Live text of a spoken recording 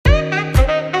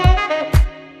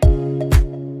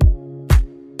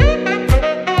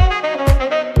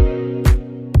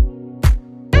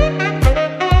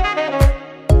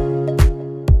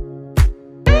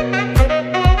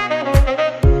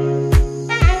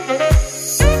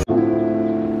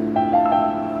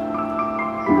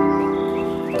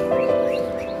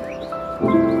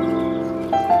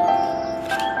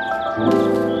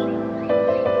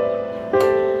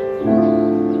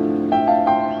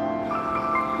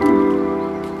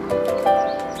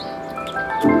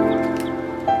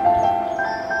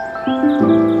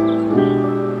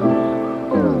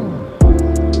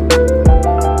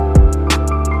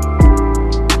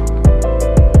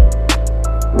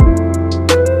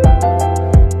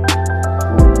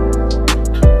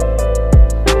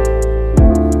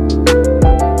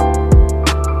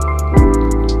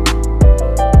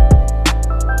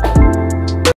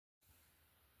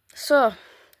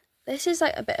this is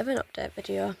like a bit of an update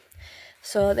video.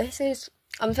 So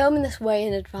I'm filming this way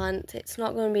in advance. It's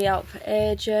not going to be out for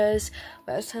ages.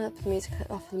 But I'll turn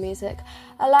off the music.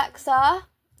 Alexa,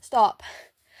 stop.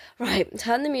 Right,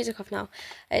 turn the music off now.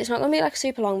 It's not going to be like a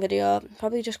super long video.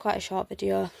 Probably just quite a short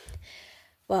video.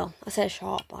 Well, I say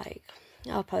short, like,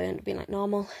 I'll probably end up being like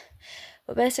normal.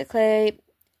 But basically,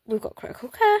 we've got critical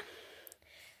care.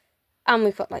 And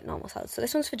we've got like normal cells. So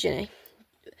this one's for Ginny.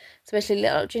 So basically,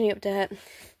 little Ginny update.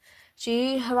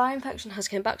 Her eye infection has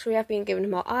came back, so we have been giving her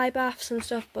more eye baths and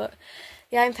stuff, but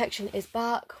the eye infection is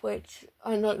back, which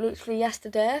I know literally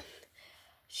yesterday,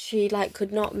 she like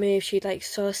could not move, she like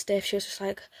so stiff, she was just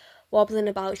like wobbling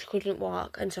about, she couldn't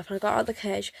walk and stuff, and I got her out of the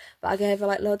cage, but I gave her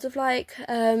like loads of like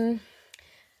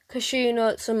cashew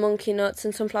nuts and monkey nuts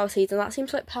and sunflower seeds, and that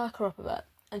seems to like perk her up a bit.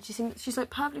 And she's like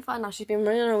perfectly fine now. She's been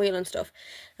running on a wheel and stuff.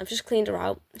 I've just cleaned her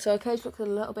out. So her cage looks a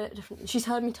little bit different. She's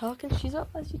heard me talking. She's up,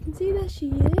 as you can see. There she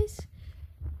is.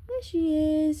 There she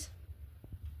is.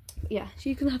 Yeah, so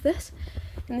you can have this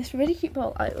in this really cute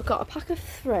bowl. I've got a pack of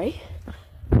 3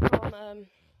 from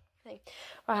thing.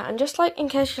 Right, and just like in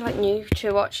case you're like new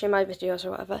to watching my videos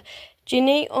or whatever,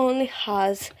 Ginny only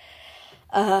has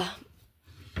a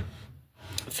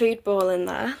food bowl in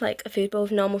there, like a food bowl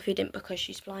with normal food in, because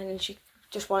she's blind and she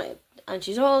just want it, and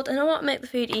she's old, and I want to make the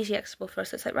food easy accessible for her,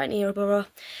 so it's like right near a burrow,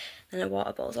 and a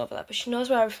water bowl's over there, but she knows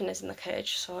where everything is in the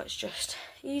cage, so it's just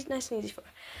easy, nice and easy for her.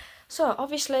 So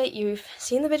obviously you've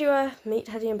seen the video of Meet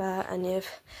Teddy and Bear, and you've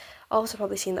also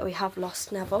probably seen that we have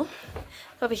lost Nevel.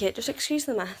 Over here, just excuse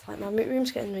the mess, like my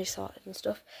room's getting restarted and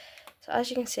stuff. So as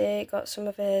you can see, got some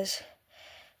of his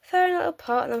fur in a little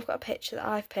pot, and I've got a picture that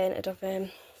I've painted of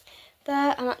him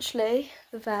there, and actually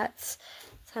the vets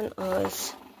sent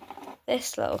us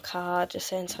this little card just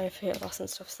saying sorry for your loss and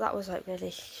stuff, so that was like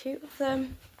really cute of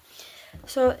them.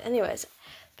 So anyways,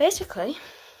 basically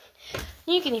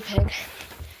new guinea pig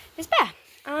is Bear,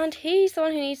 and he's the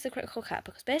one who needs the critical care,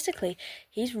 because basically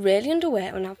he's really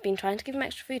underweight and I've been trying to give him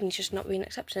extra food and he's just not been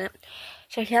accepting it.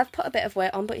 So he has put a bit of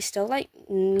weight on, but he's still like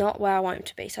not where I want him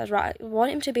to be. So I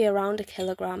want him to be around 1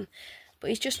 kilogram, but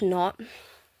he's just not.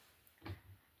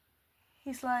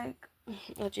 He's like,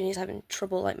 oh, Ginny's having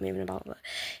trouble like moving about, but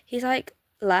he's like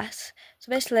less.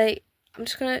 So basically, I'm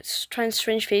just gonna try and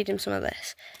syringe feed him some of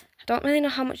this. I don't really know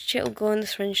how much it'll go in the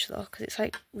syringe though, because it's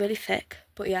like really thick.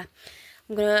 But yeah,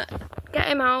 I'm gonna get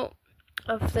him out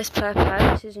of this purple.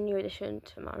 This is a new addition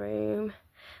to my room.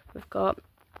 We've got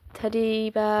teddy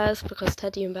bears, because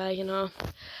Teddy and Bear, you know.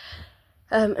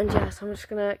 And yeah, so I'm just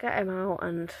gonna get him out,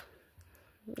 and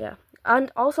yeah.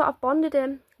 And also I've bonded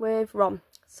him with Rom.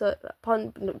 So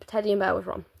Teddy and Bear with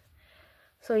Ron.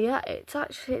 So yeah,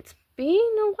 it's been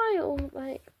a while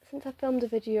like since I filmed a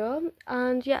video,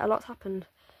 and yeah, a lot's happened.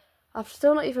 I've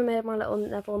still not even made my little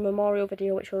Nevel memorial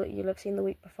video, which you'll have seen the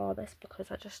week before this, because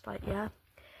I just like, yeah.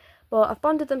 But I've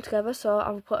bonded them together, so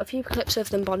I'll put a few clips of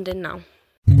them bonding now.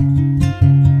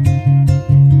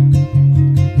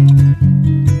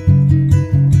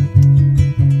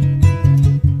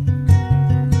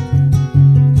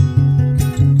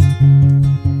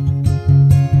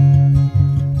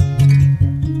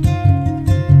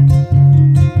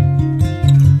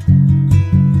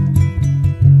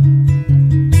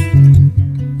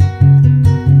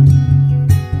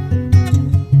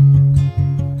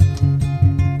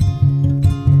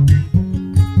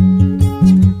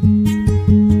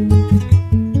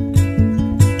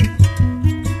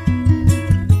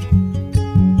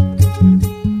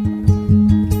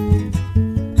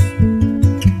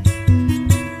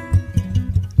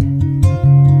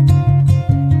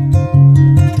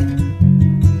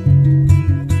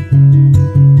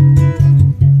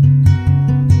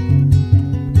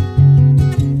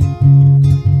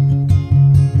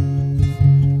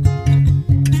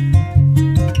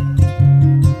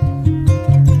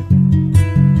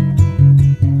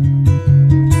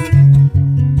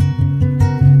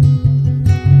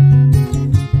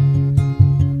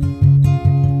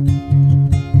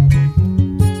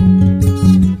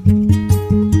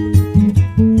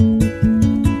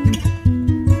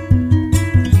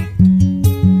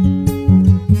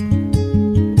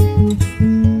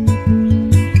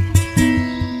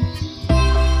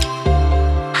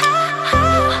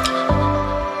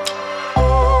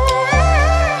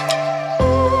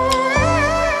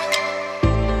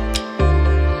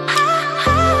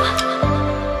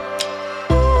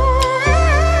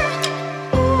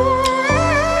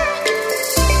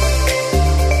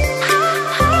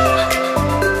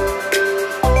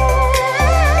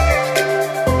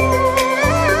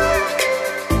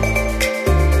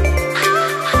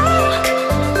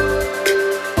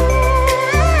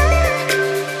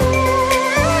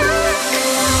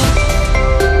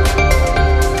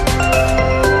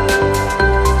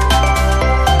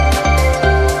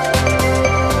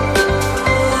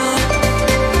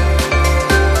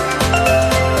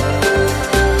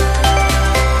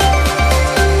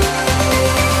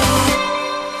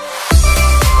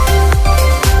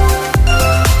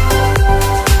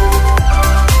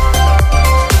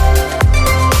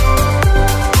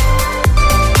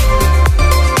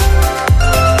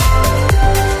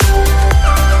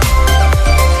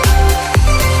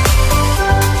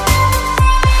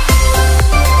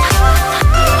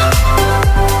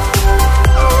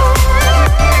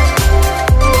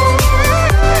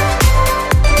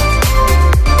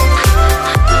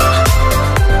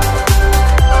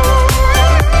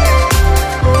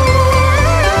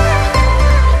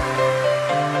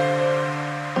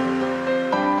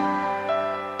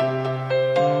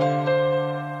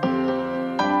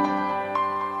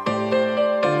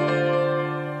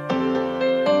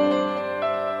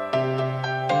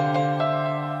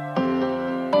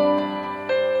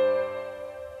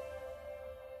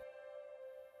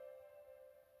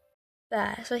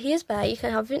 Bear. So here's Bear. You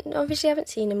can obviously haven't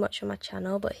seen him much on my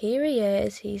channel, but here he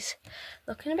is. He's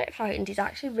looking a bit frightened. He's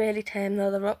actually really tame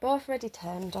though. They're both already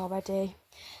tamed already.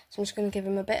 So I'm just going to give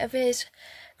him a bit of his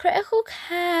critical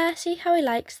care. See how he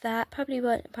likes that. Probably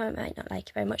might not like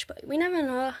it very much, but we never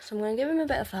know. So I'm going to give him a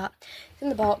bit of that. It's in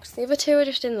the box. The other two are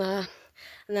just in there.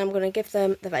 And then I'm going to give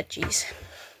them the veggies.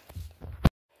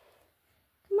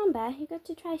 Come on, Bear. You've got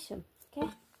to try some, okay?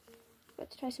 You've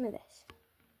got to try some of this.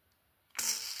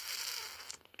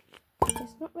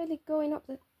 It's not really going up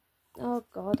the... Oh,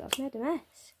 God. I've made a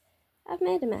mess. I've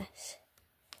made a mess.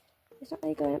 It's not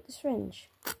really going up the syringe.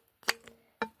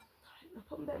 I'll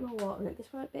put a bit more water in it. This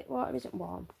bit water isn't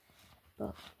warm.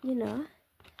 But, you know.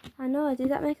 I know. Did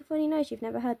that make a funny noise you've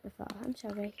never heard before? I'm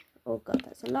sorry. Oh, God.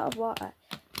 That's a lot of water.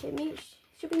 It means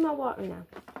should be more watery now.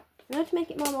 I'm going to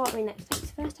make it more watery next time.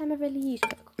 It's the first time I've really used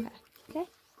critical care. Okay?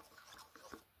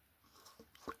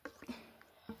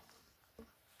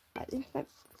 I think I've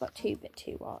got a bit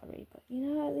too watery, but you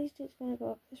know, at least it's going to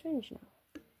go up the syringe now.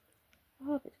 I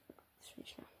hope it's going to go up the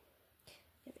syringe now.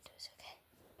 Yep, it does. Okay.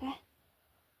 There.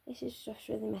 This is just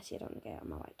really messy. I don't want to get it on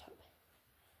my white top.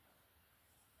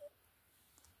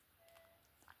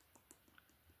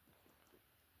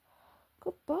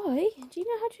 Good boy. Do you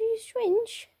know how to use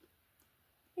syringe?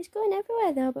 It's going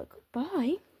everywhere though, but good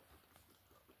boy.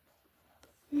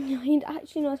 He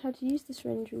actually knows how to use the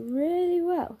syringe really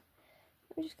well.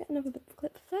 Let me just get another bit of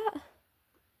clip of that.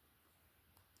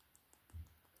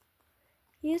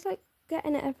 He is like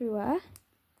getting it everywhere.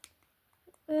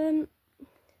 But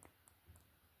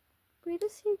he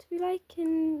does seem to be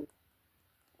liking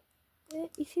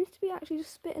it. He seems to be actually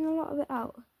just spitting a lot of it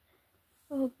out.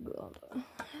 Oh God.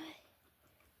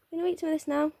 You gonna eat some of this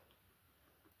now?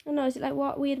 Oh no, is it like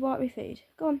weird watery food?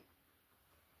 Go on.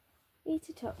 Eat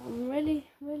it up. I'm really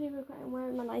regretting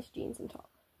wearing my nice jeans on top.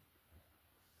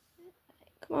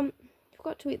 Come on. You've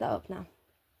got to eat that up now.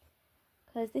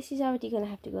 Because this is already going to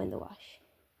have to go in the wash.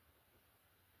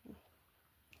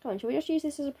 Come on, shall we just use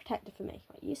this as a protector for me?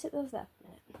 Right, you sit those there for a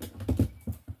minute.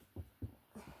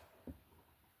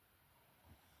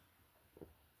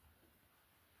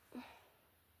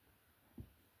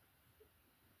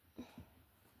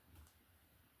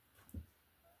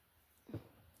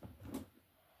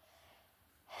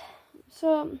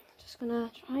 So I'm just going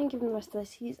to try and give him the rest of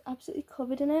this. He's absolutely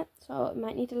covered in it, so I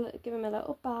might need to give him a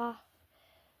little bath.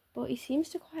 But he seems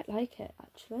to quite like it,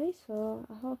 actually, so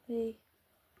I hope he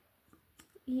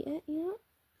eat it, you know?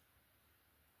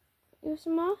 You want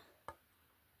some more?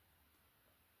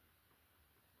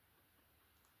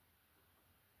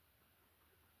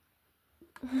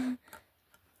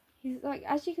 He's like,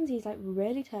 as you can see, he's like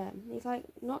really tame. He's like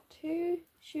not too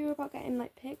sure about getting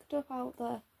like picked up out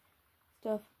the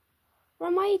stuff.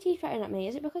 Ron, why are your teeth threatening at me?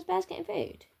 Is it because Bear's getting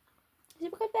food? Is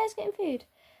it because Bear's getting food?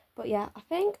 But yeah, I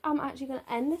think I'm actually going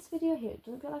to end this video here. It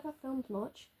doesn't feel like I've filmed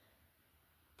much,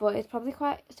 but it's probably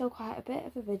still quite a bit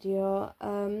of a video.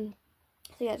 So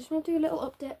yeah, I just want to do a little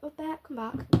update with Bear, come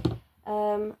back.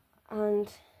 And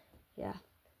yeah,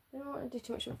 I don't want to do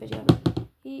too much of a video.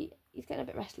 He's getting a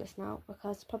bit restless now,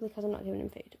 probably because I'm not giving him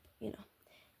food, but, you know.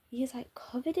 He is like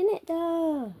covered in it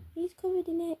though. He's covered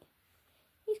in it.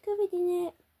 He's covered in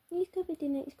it. He's covered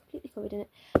in it. He's completely covered in it.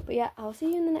 But yeah, I'll see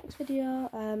you in the next video.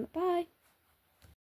 Bye.